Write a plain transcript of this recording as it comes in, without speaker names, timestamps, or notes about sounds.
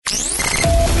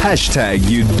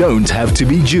You don't have to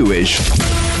be Jewish.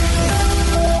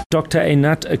 Dr.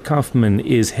 Einat Kaufman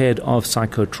is head of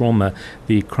psychotrauma,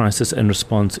 the crisis and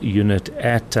response unit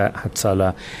at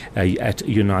Hatzalah, at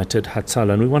United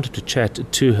Hatzalah. And we wanted to chat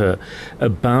to her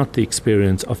about the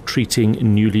experience of treating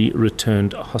newly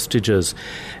returned hostages,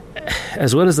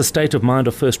 as well as the state of mind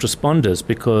of first responders,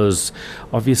 because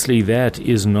obviously that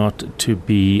is not to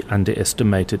be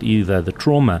underestimated either. The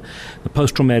trauma, the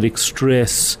post-traumatic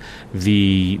stress,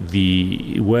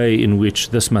 the way in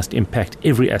which this must impact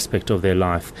every aspect of their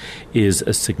life is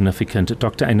significant.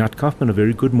 Dr. Einat Kaufman, a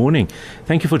very good morning.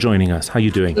 Thank you for joining us. How are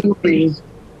you doing? Good morning.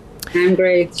 I'm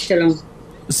great. Shalom.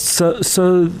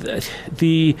 So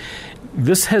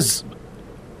this has,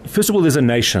 first of all, there's a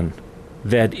nation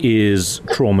that is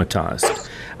traumatized.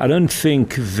 I don't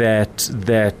think that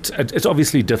it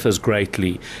obviously differs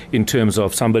greatly in terms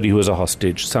of somebody who is a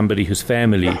hostage, somebody whose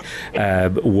family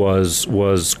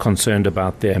was concerned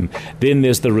about them. Then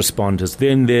there's the responders.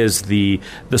 Then there's the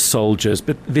soldiers.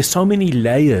 But there's so many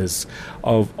layers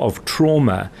of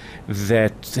trauma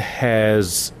that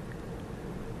has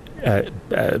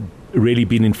really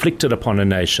been inflicted upon a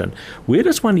nation. Where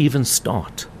does one even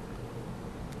start?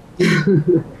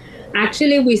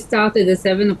 Actually, we started the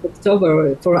 7th of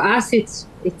October. For us, it's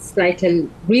like a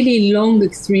really long,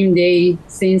 extreme day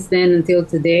since then until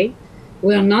today.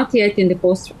 We are not yet in the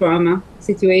post-trauma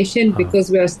situation because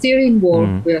we are still in war.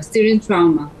 We are still in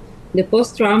trauma. The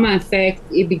post-trauma effect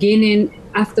is beginning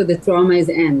after the trauma is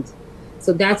end.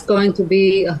 So that's going to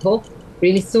be a hope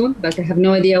really soon, but I have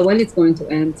no idea when it's going to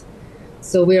end.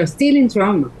 So we are still in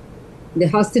trauma. The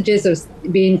hostages are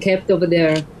being kept over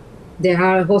there. There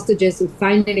are hostages who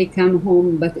finally come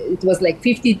home, but it was like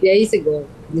 50 days ago.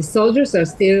 The soldiers are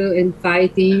still in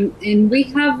fighting, and we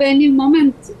have any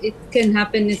moment it can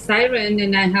happen a siren,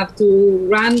 and I have to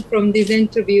run from this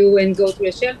interview and go to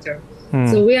a shelter.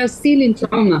 So we are still in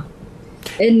trauma,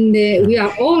 and we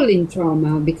are all in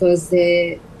trauma because for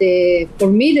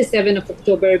me the 7th of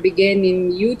October began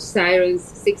in huge sirens,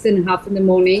 6:30 in the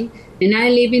morning. And I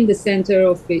live in the center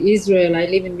of Israel. I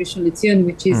live in Rishon LeZion,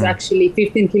 which is actually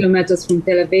 15 kilometers from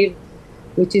Tel Aviv,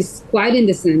 which is quite in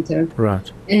the center.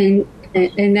 Right. And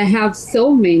I have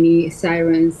so many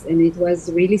sirens, and it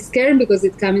was really scary because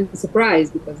it came as a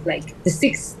surprise, because like the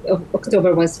 6th of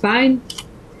October was fine.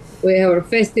 We were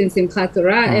fasting Simchat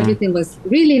Torah. Everything was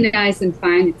really nice and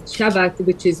fine. It's Shabbat,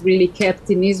 which is really kept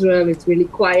in Israel. It's really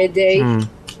quiet day.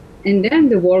 And then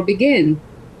the war began.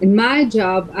 In my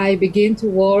job, I began to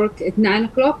work at 9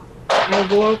 o'clock. I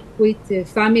worked with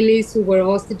families who were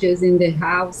hostages in the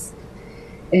house,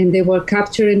 and they were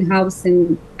captured in house.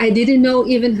 And I didn't know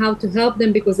even how to help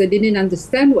them because I didn't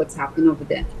understand what's happened over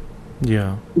there.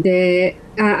 Yeah.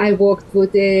 I worked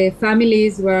with the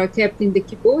families who are kept in the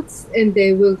kibbutz, and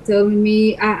they will tell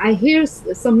me, I hear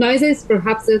some noises,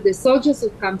 perhaps the soldiers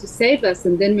will come to save us.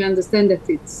 And then we understand that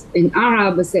it's in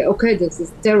Arab. I say, okay, this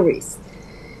is terrorists.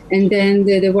 And then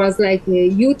there was like a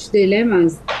huge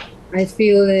dilemmas. I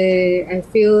feel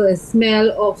a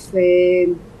smell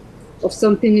of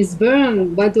something is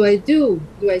burned. What do?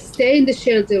 Do I stay in the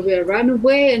shelter? Will I run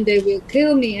away and they will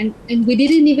kill me? And we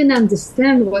didn't even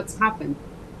understand what's happened.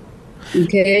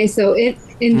 Okay, so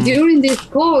during these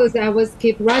calls, I was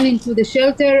keep running to the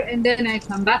shelter, and then I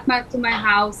come back to my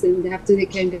house and have to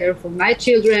take care of my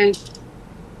children.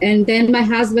 And then my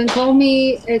husband called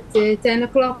me at 10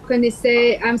 o'clock and he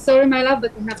said, I'm sorry, my love,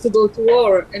 but I have to go to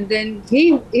war. And then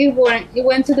he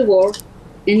went to the war,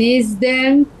 and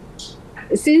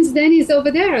since then he's over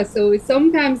there. So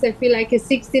sometimes I feel like at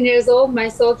 16 years old, my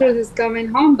soldier is coming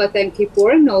home, but I keep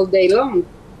working all day long.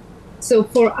 So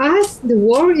for us, the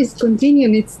war is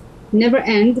continuing. It's never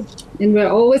end. And we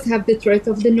always have the threat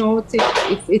of the north.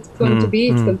 If it's going to be,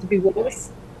 it's going to be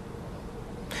worse.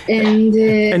 And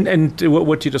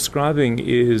what you're describing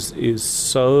is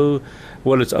so,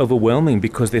 well, it's overwhelming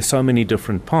because there's so many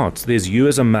different parts. There's you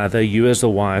as a mother, you as a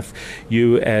wife,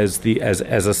 you as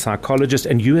a psychologist,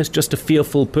 and you as just a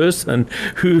fearful person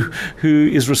who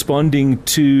is responding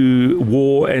to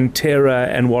war and terror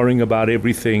and worrying about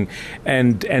everything,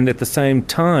 and at the same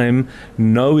time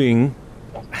knowing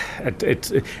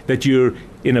that you're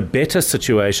in a better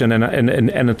situation,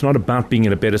 and it's not about being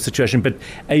in a better situation, but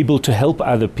able to help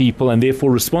other people and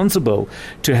therefore responsible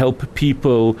to help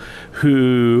people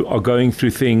who are going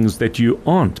through things that you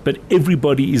aren't. But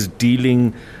everybody is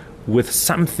dealing with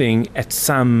something at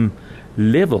some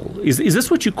level. Is this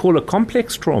what you call a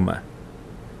complex trauma?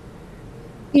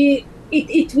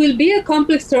 it will be a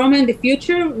complex trauma in the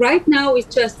future. Right now,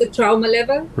 it's just the trauma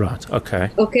level. Right. Okay.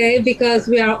 Okay, because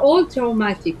we are all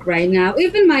traumatic right now.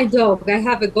 Even my dog, I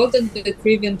have a golden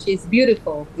retriever, she's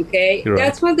beautiful. Okay, Right.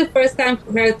 That's was the first time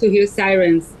for her to hear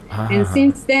sirens, and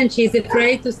since then she's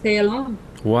afraid to stay alone.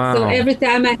 Wow. So every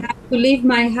time I have to leave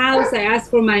my house, I ask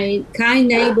for my kind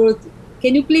neighbor,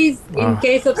 can you please, in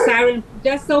case of siren,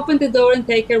 just open the door and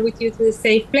take her with you to a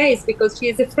safe place, because she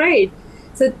is afraid.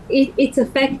 So it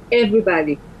affects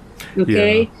everybody.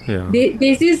 Okay,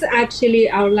 this is actually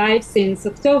our life since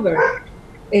October,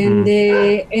 and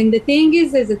the thing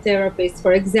is, as a therapist,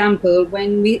 for example,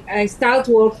 when I start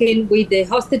working with the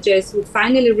hostages who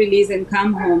finally release and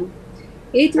come home,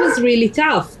 it was really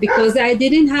tough because I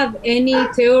didn't have any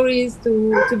theories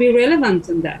to be relevant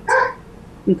on that.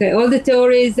 Okay, all the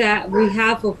theories that we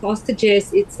have of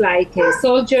hostages, it's like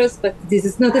soldiers, but this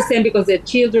is not the same because they're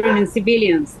children and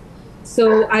civilians.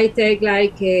 So I take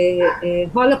like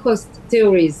Holocaust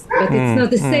theories, but it's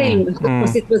not the same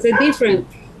because it was a different.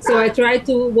 So I try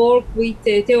to work with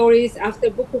theories after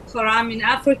Boko Haram in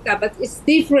Africa, but it's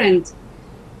different.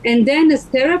 And then as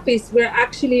therapists, we're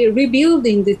actually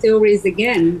rebuilding the theories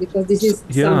again because this is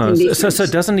something different. So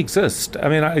it doesn't exist. I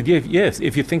mean, yes,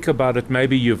 if you think about it,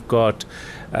 maybe you've got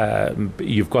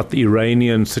the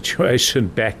Iranian situation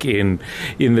back in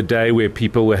the day where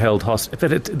people were held hostage.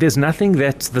 But there's nothing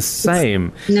that's the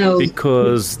same. No.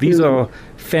 Because these are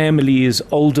families,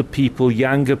 older people,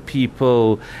 younger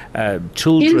people,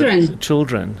 children.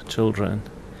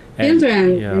 And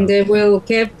they were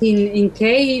kept in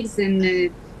caves and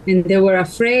they were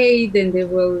afraid and they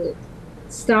were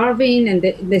starving and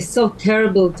they saw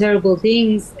terrible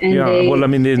things. And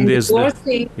there's the worst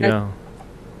thing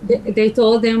they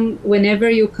told them, whenever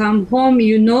you come home,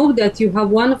 you know that you have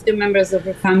one of the members of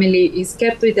your family is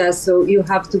kept with us, so you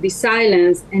have to be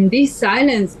silenced. And this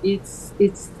silence,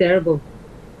 it's terrible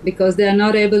because they are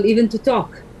not able even to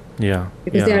talk.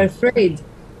 Because they are afraid.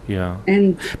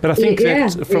 But I think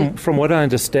that from what I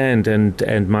understand,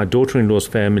 and my daughter-in-law's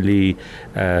family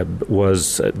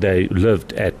they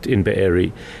lived in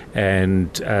Be'eri, and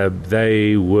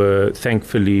they were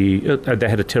thankfully they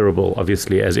had a terrible,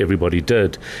 obviously as everybody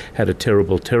did, had a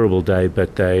terrible day,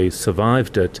 but they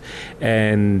survived it,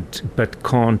 but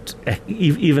can't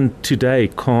even today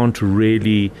can't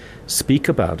really speak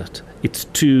about it. It's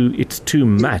too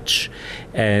much,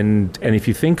 and if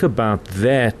you think about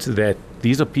that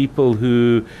these are people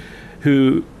who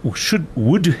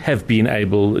would have been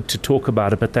able to talk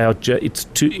about it, but they are.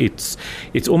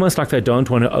 It's almost like they don't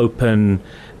want to open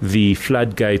the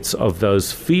floodgates of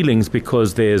those feelings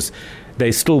because they're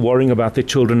still worrying about their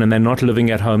children and they're not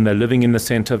living at home. They're living in the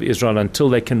center of Israel until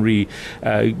they can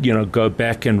go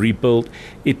back and rebuild.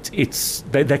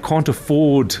 They can't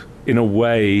afford in a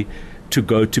way to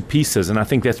go to pieces, and I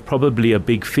think that's probably a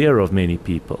big fear of many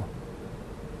people.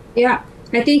 Yeah.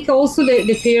 I think also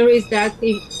the fear is that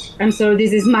I'm sorry,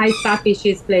 this is my puppy,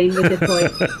 she's playing with the toy.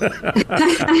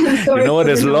 I'm sorry. You know what,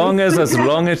 as long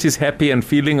as she's happy and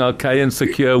feeling okay and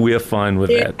secure, we're fine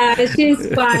with that. Yeah,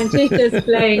 she's fine, she's just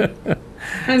playing.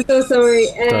 I'm so sorry.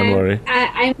 Don't worry.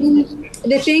 I mean,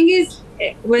 the thing is,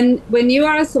 when you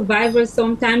are a survivor,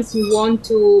 sometimes you want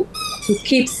to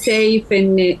keep safe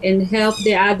and help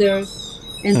the others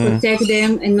and protect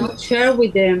them and not share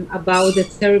with them about the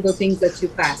terrible things that you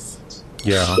pass.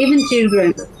 Even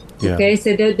children. Okay,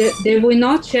 so they will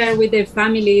not share with their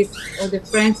families or their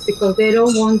friends because they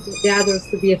don't want the others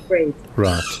to be afraid.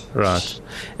 Right.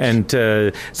 And so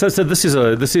this is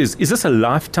a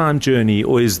lifetime journey,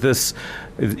 or is this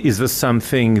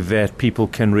something that people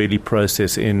can really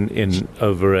process in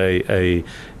over a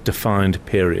defined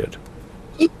period?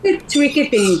 It's a tricky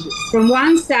thing. From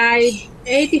one side,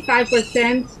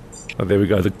 85%. Oh, there we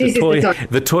go.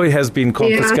 The toy has been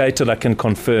confiscated. I can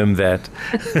confirm that.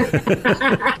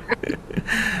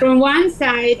 From one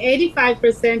side,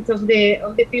 85% of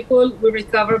the people will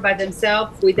recover by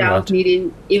themselves without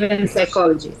needing even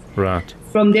psychologists. Right.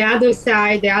 From the other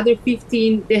side, the other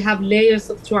 15, they have layers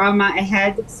of trauma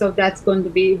ahead, so that's going to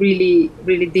be really,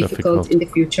 really difficult in the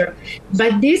future.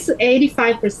 But this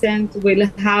 85% will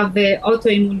have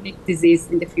autoimmune disease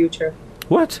in the future.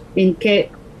 What?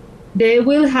 They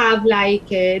will have like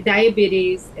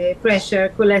diabetes, pressure,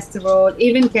 cholesterol,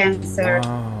 even cancer,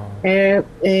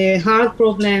 heart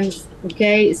problems,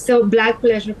 okay? So blood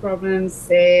pressure problems,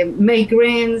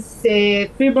 migraines,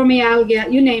 fibromyalgia,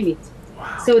 you name it.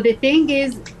 Wow. So the thing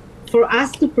is, for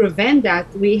us to prevent that,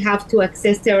 we have to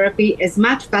access therapy as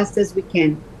much fast as we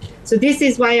can. So this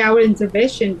is why our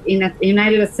intervention in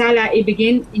United Asala, it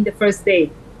begins in the first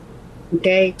day,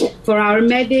 okay? For our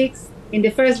medics, In the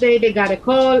first day, they got a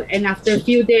call, and after a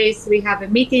few days, we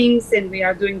have meetings and we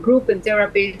are doing group and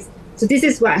therapies. So this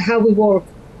is how we work,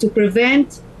 to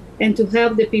prevent and to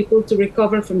help the people to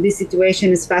recover from this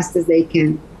situation as fast as they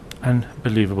can.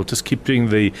 Unbelievable. Just keep doing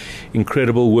the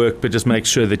incredible work, but just make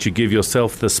sure that you give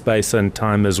yourself the space and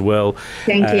time as well.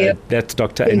 Thank you. That's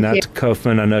Dr. Einat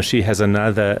Kaufman. I know she has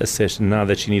another session now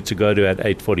that she needs to go to at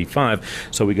 8:45,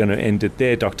 so we're going to end it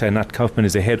there. Dr. Einat Kaufman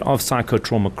is the head of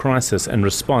psychotrauma crisis and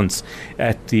response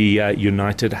at the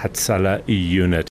United Hatzalah unit.